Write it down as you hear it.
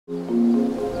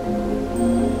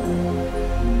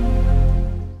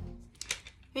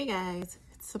Hey guys,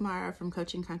 it's Samara from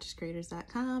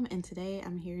CoachingConsciousCreators.com, and today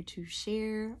I'm here to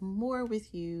share more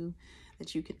with you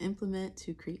that you can implement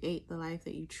to create the life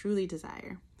that you truly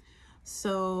desire.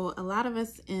 So a lot of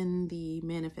us in the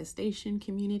manifestation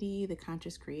community, the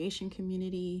conscious creation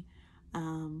community,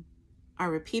 are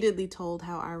repeatedly told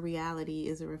how our reality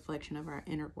is a reflection of our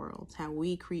inner worlds, how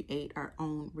we create our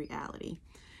own reality.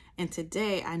 And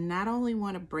today I not only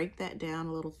want to break that down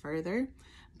a little further,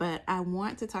 but I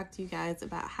want to talk to you guys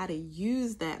about how to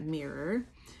use that mirror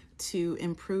to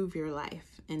improve your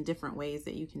life in different ways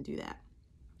that you can do that.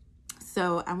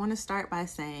 So I want to start by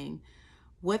saying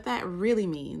what that really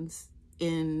means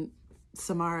in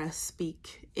Samara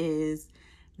speak is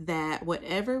that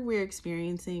whatever we're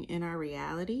experiencing in our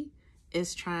reality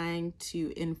is trying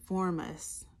to inform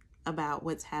us about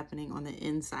what's happening on the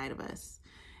inside of us.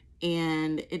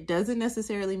 And it doesn't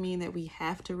necessarily mean that we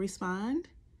have to respond.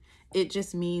 It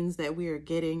just means that we are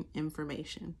getting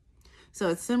information. So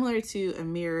it's similar to a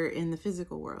mirror in the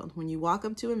physical world. When you walk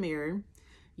up to a mirror,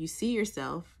 you see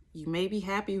yourself. You may be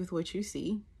happy with what you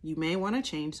see. You may want to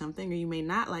change something, or you may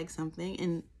not like something.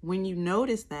 And when you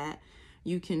notice that,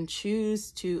 you can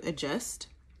choose to adjust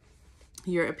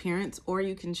your appearance, or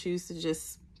you can choose to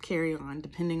just carry on,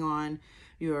 depending on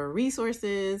your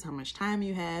resources, how much time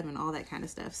you have, and all that kind of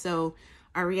stuff. So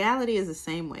our reality is the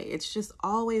same way. It's just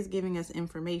always giving us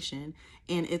information,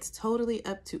 and it's totally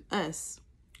up to us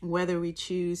whether we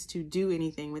choose to do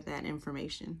anything with that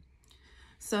information.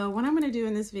 So what I'm going to do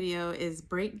in this video is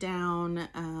break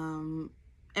down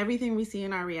everything we see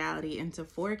in our reality into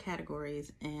 4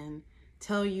 categories and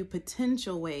tell you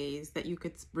potential ways that you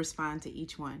could respond to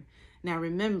each one. Now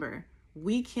remember,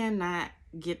 we cannot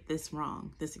get this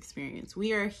wrong, this experience.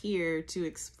 We are here to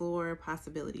explore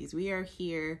possibilities. We are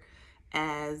here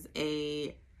as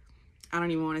a, I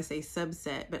don't even want to say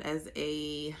subset, but as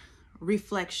a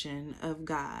reflection of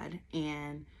God,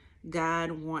 and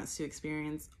God wants to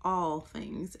experience all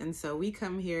things. And so we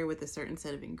come here with a certain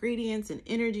set of ingredients and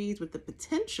energies with the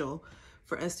potential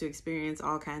for us to experience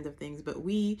all kinds of things, but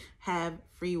we have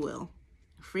free will.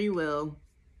 Free will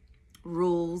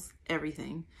rules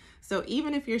everything. So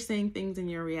even if you're seeing things in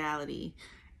your reality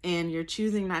and you're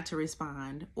choosing not to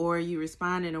respond, or you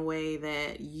respond in a way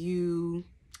that you,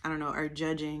 I don't know, are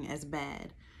judging as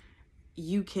bad,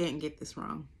 you can't get this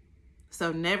wrong.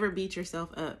 So never beat yourself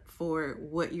up for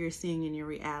what you're seeing in your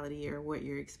reality or what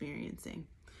you're experiencing.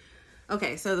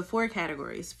 Okay, so the 4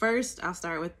 categories. First, I'll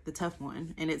start with the tough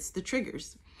one, and it's the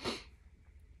triggers.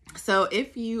 So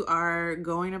if you are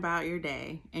going about your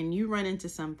day and you run into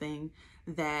something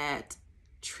that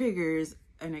triggers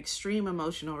an extreme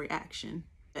emotional reaction,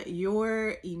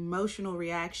 your emotional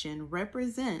reaction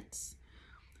represents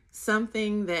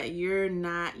something that you're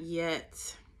not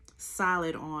yet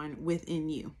solid on within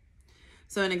you.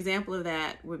 So an example of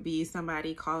that would be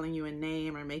somebody calling you a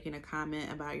name or making a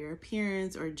comment about your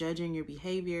appearance or judging your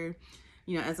behavior.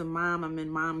 You know, as a mom, I'm in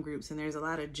mom groups and there's a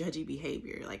lot of judgy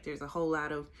behavior. Like there's a whole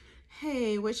lot of,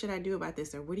 hey, what should I do about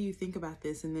this? Or what do you think about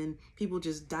this? And then people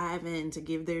just dive in to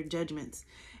give their judgments.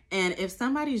 And if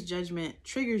somebody's judgment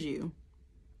triggers you,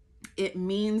 it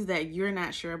means that you're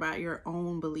not sure about your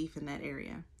own belief in that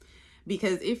area.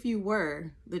 Because if you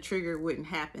were, the trigger wouldn't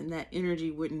happen. That energy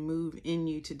wouldn't move in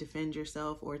you to defend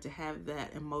yourself or to have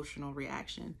that emotional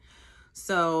reaction.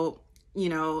 So, you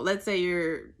know, let's say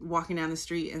you're walking down the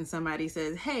street and somebody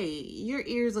says, hey, your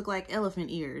ears look like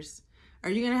elephant ears. Are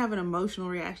you going to have an emotional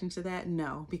reaction to that?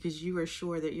 No, because you are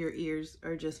sure that your ears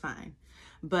are just fine.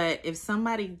 But if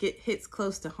somebody hits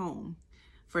close to home,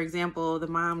 for example, the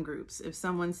mom groups, if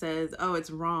someone says, oh,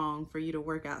 it's wrong for you to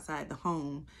work outside the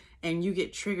home, and you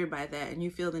get triggered by that and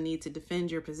you feel the need to defend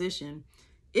your position,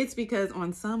 it's because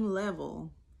on some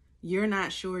level, you're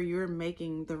not sure you're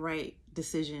making the right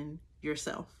decision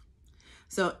yourself.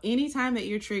 So anytime that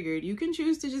you're triggered, you can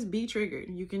choose to just be triggered.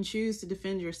 You can choose to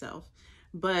defend yourself,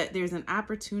 but there's an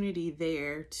opportunity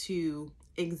there to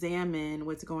examine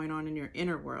what's going on in your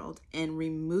inner world and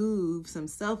remove some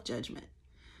self-judgment.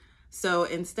 So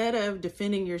instead of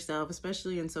defending yourself,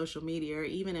 especially in social media or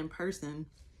even in person,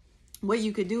 what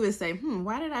you could do is say,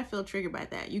 why did I feel triggered by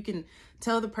that? You can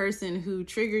tell the person who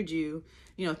triggered you,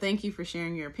 thank you for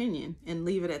sharing your opinion, and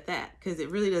leave it at that, because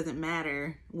it really doesn't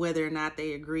matter whether or not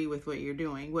they agree with what you're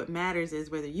doing. What matters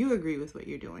is whether you agree with what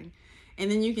you're doing.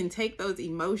 And then you can take those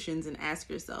emotions and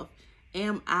ask yourself,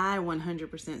 am I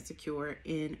 100% secure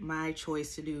in my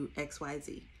choice to do X, Y,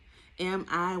 Z? Am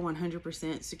I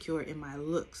 100% secure in my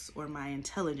looks or my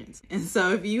intelligence? And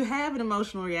so if you have an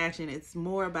emotional reaction, it's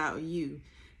more about you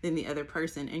than the other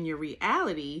person, and your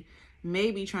reality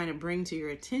may be trying to bring to your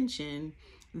attention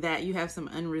that you have some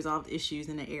unresolved issues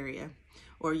in the area,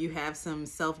 or you have some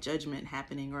self-judgment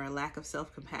happening, or a lack of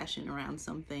self-compassion around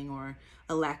something, or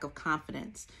a lack of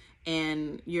confidence.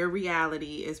 And your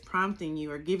reality is prompting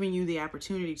you or giving you the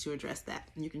opportunity to address that.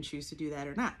 And you can choose to do that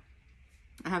or not.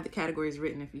 I have the categories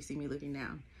written if you see me looking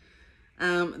down.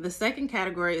 The second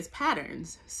category is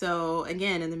patterns. So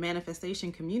again, in the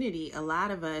manifestation community, a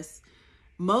lot of us,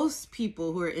 most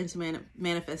people who are into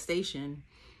manifestation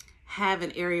have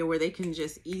an area where they can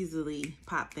just easily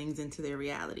pop things into their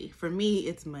reality. For me,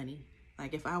 it's money.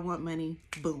 Like if I want money,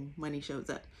 boom, money shows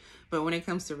up. But when it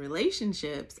comes to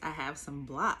relationships, I have some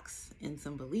blocks and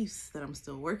some beliefs that I'm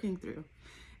still working through.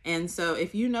 And so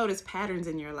if you notice patterns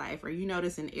in your life, or you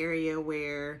notice an area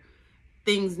where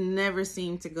things never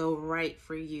seem to go right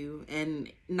for you, and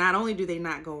not only do they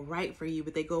not go right for you,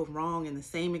 but they go wrong in the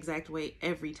same exact way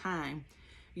every time,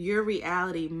 your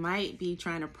reality might be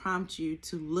trying to prompt you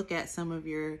to look at some of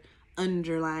your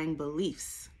underlying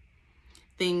beliefs,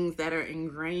 things that are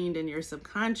ingrained in your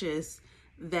subconscious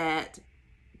that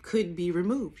could be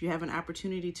removed. You have an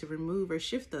opportunity to remove or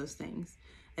shift those things.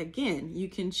 Again, you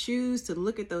can choose to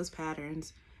look at those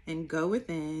patterns and go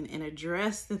within and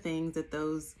address the things that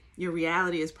your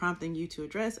reality is prompting you to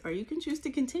address, or you can choose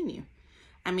to continue.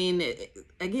 I mean,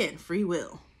 again, free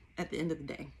will at the end of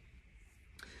the day.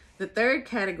 The third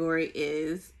category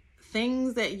is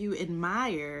things that you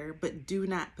admire but do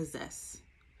not possess.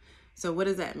 So what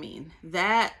does that mean?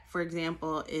 That, for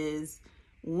example, is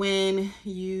when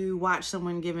you watch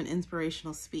someone give an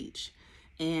inspirational speech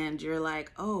and you're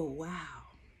like, oh,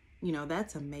 wow,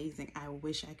 that's amazing. I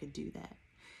wish I could do that.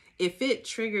 If it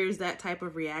triggers that type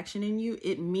of reaction in you,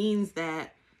 it means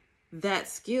that that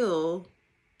skill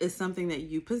is something that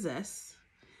you possess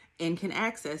and can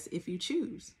access if you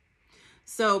choose.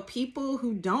 So people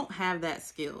who don't have that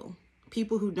skill,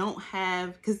 people who don't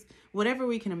have, because whatever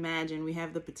we can imagine, we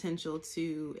have the potential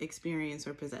to experience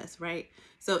or possess, right?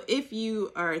 So if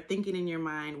you are thinking in your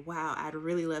mind, wow, I'd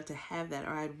really love to have that,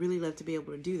 or I'd really love to be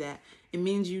able to do that, it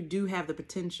means you do have the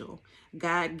potential.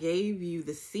 God gave you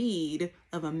the seed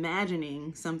of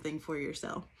imagining something for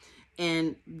yourself.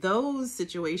 And those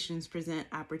situations present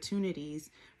opportunities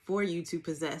for you to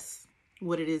possess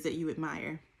what it is that you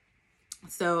admire.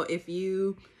 So if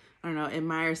you,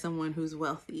 admire someone who's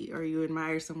wealthy, or you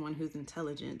admire someone who's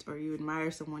intelligent, or you admire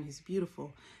someone who's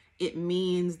beautiful, it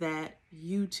means that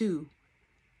you too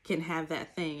can have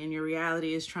that thing, and your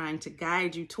reality is trying to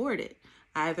guide you toward it,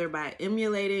 either by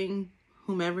emulating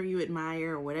whomever you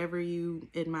admire or whatever you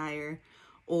admire,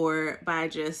 or by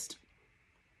just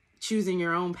choosing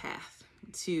your own path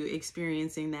to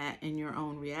experiencing that in your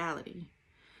own reality.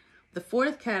 The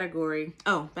fourth category,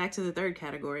 back to the third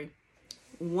category.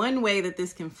 One way that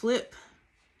this can flip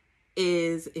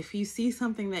is if you see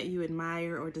something that you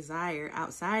admire or desire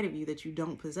outside of you that you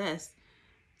don't possess,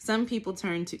 some people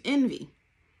turn to envy.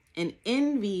 And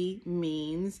envy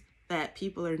means that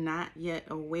people are not yet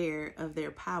aware of their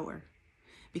power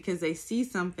because they see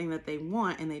something that they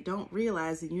want and they don't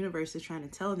realize the universe is trying to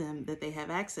tell them that they have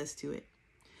access to it.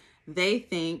 They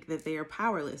think that they are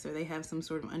powerless, or they have some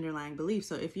sort of underlying belief.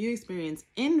 So if you experience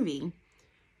envy,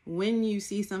 when you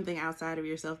see something outside of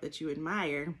yourself that you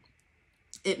admire,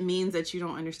 it means that you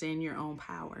don't understand your own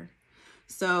power.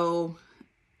 So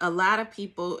a lot of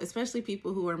people, especially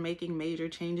people who are making major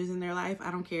changes in their life, I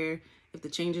don't care if the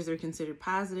changes are considered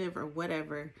positive or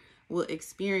whatever, will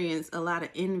experience a lot of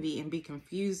envy and be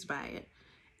confused by it.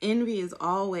 Envy is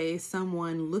always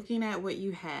someone looking at what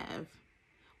you have,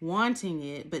 wanting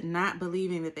it, but not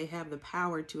believing that they have the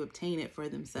power to obtain it for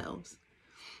themselves.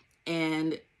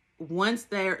 And once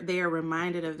they are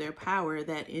reminded of their power,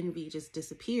 that envy just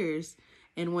disappears.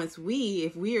 And once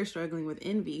if we are struggling with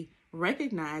envy,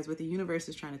 recognize what the universe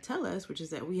is trying to tell us, which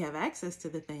is that we have access to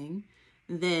the thing,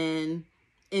 then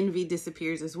envy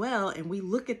disappears as well. And we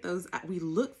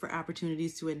look for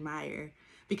opportunities to admire,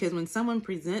 because when someone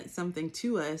presents something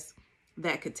to us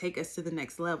that could take us to the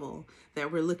next level,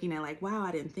 that we're looking at like, wow,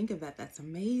 I didn't think of that. That's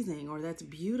amazing, or that's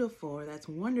beautiful, or that's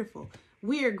wonderful.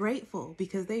 We are grateful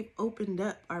because they've opened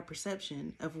up our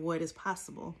perception of what is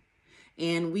possible,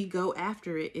 and we go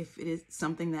after it if it is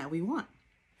something that we want.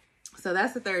 So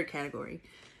that's the third category.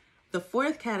 The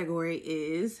fourth category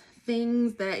is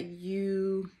things that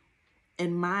you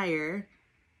admire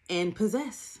and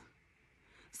possess.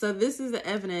 So this is the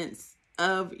evidence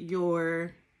of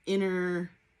your inner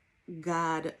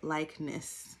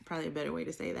God-likeness, probably a better way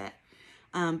to say that.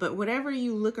 But whatever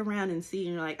you look around and see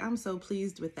and you're like, I'm so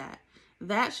pleased with that,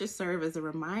 that should serve as a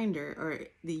reminder, or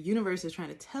the universe is trying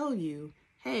to tell you,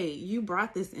 hey, you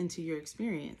brought this into your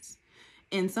experience.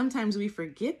 And sometimes we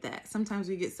forget that. Sometimes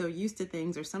we get so used to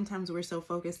things, or sometimes we're so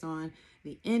focused on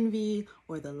the envy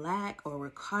or the lack, or we're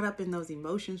caught up in those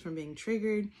emotions from being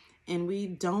triggered, and we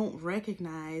don't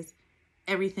recognize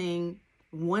everything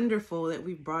wonderful that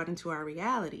we've brought into our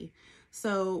reality.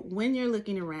 So when you're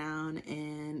looking around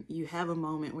and you have a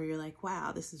moment where you're like,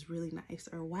 wow, this is really nice,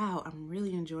 or wow, I'm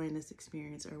really enjoying this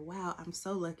experience, or wow, I'm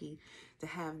so lucky to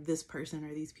have this person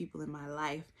or these people in my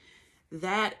life,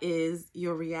 that is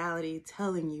your reality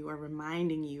telling you or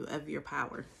reminding you of your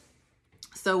power.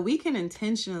 So we can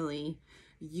intentionally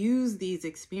use these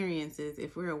experiences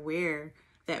if we're aware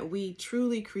that we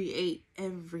truly create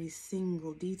every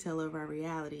single detail of our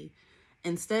reality,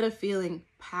 instead of feeling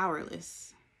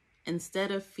powerless,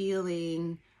 instead of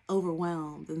feeling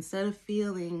overwhelmed, instead of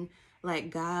feeling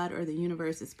like God or the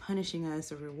universe is punishing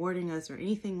us or rewarding us or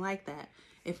anything like that.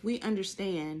 If we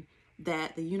understand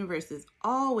that the universe is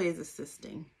always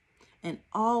assisting and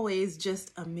always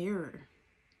just a mirror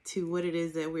to what it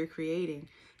is that we're creating,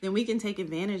 then we can take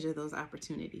advantage of those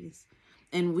opportunities,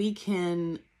 and we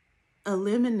can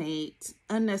eliminate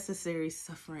unnecessary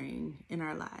suffering in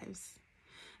our lives.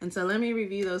 And so let me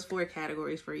review those 4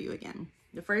 categories for you again.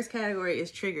 The first category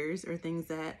is triggers, or things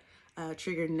that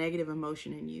trigger negative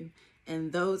emotion in you.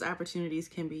 And those opportunities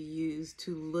can be used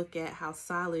to look at how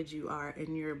solid you are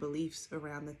in your beliefs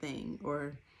around the thing,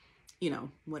 or,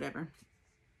 whatever.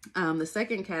 The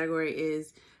second category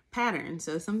is patterns.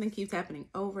 So if something keeps happening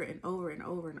over and over and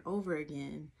over and over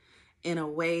again in a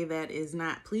way that is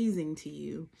not pleasing to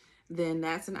you, then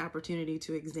that's an opportunity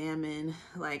to examine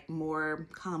like more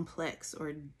complex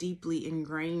or deeply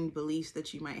ingrained beliefs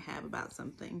that you might have about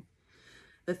something.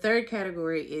 The third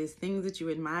category is things that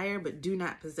you admire but do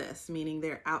not possess, meaning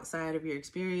they're outside of your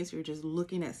experience. You're just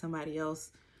looking at somebody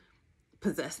else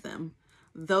possess them.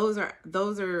 Those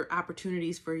are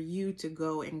opportunities for you to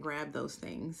go and grab those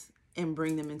things and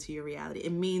bring them into your reality.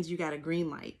 It means you got a green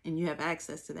light and you have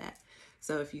access to that.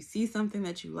 So if you see something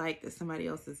that you like that somebody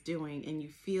else is doing and you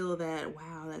feel that,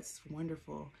 wow, that's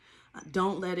wonderful,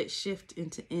 don't let it shift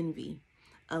into envy.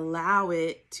 Allow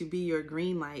it to be your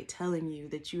green light telling you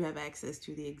that you have access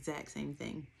to the exact same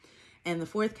thing. And the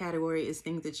fourth category is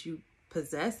things that you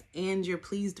possess and you're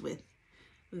pleased with.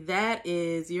 That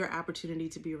is your opportunity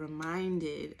to be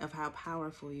reminded of how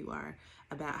powerful you are,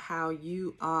 about how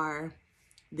you are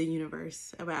the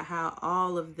universe, about how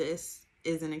all of this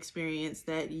is an experience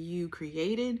that you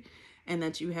created and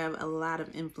that you have a lot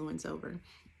of influence over.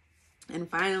 And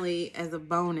finally, as a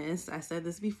bonus, I said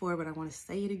this before, but I want to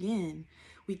say it again.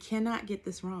 We cannot get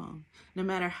this wrong. No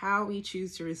matter how we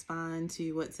choose to respond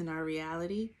to what's in our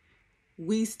reality,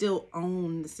 we still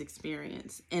own this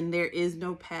experience, and there is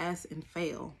no pass and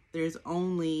fail. There's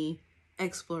only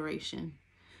exploration.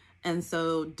 And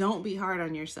so don't be hard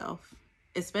on yourself,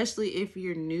 especially if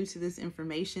you're new to this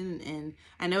information. And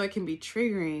I know it can be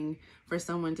triggering for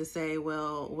someone to say,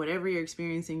 well, whatever you're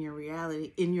experiencing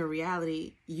in your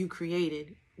reality, you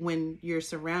created, when you're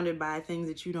surrounded by things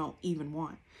that you don't even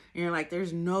want. And you're like,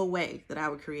 there's no way that I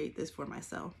would create this for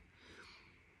myself.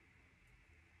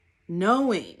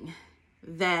 Knowing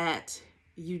that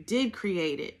you did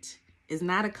create it is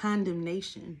not a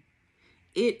condemnation.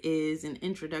 It is an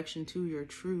introduction to your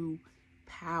true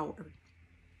power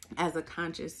as a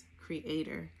conscious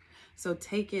creator. So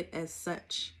take it as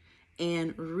such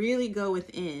and really go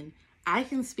within. I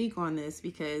can speak on this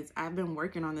because I've been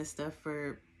working on this stuff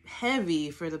for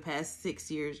the past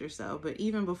 6 years or so. But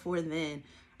even before then,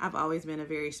 I've always been a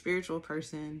very spiritual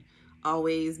person,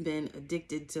 always been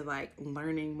addicted to like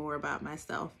learning more about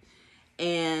myself.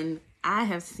 And I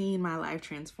have seen my life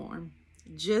transform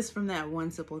just from that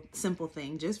one simple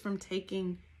thing, just from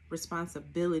taking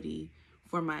responsibility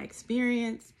for my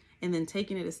experience and then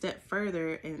taking it a step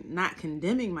further and not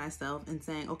condemning myself and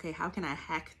saying, okay, how can I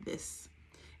hack this?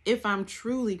 If I'm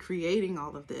truly creating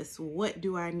all of this, what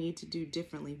do I need to do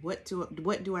differently? What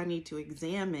do I need to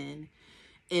examine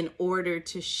in order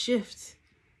to shift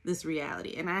this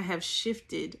reality? And I have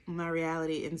shifted my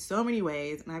reality in so many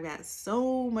ways, and I've got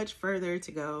so much further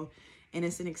to go, and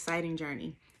it's an exciting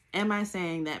journey. Am I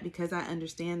saying that because I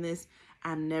understand this,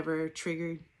 I'm never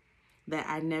triggered, that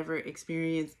I never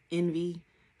experience envy,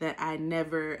 that I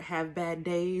never have bad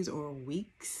days or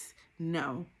weeks?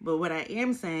 No. But what I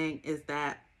am saying is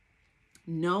that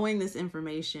knowing this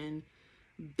information,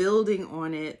 building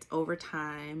on it over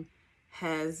time,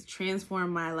 has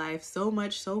transformed my life so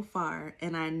much so far.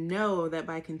 And I know that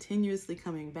by continuously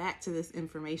coming back to this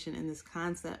information and this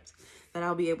concept, that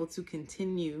I'll be able to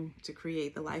continue to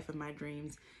create the life of my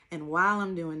dreams. And while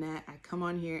I'm doing that, I come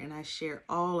on here and I share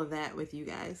all of that with you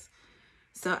guys.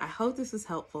 So I hope this was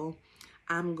helpful.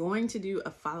 I'm going to do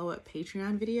a follow-up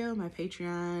Patreon video. My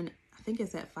Patreon, I think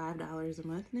it's at $5 a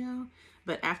month now.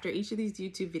 But after each of these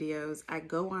YouTube videos, I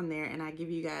go on there and I give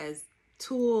you guys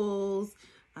tools,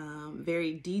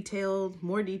 very detailed,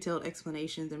 more detailed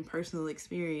explanations and personal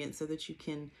experience so that you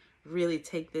can really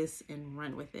take this and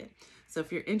run with it. So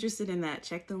if you're interested in that,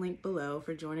 check the link below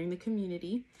for joining the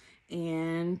community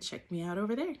and check me out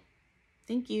over there.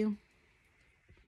 Thank you.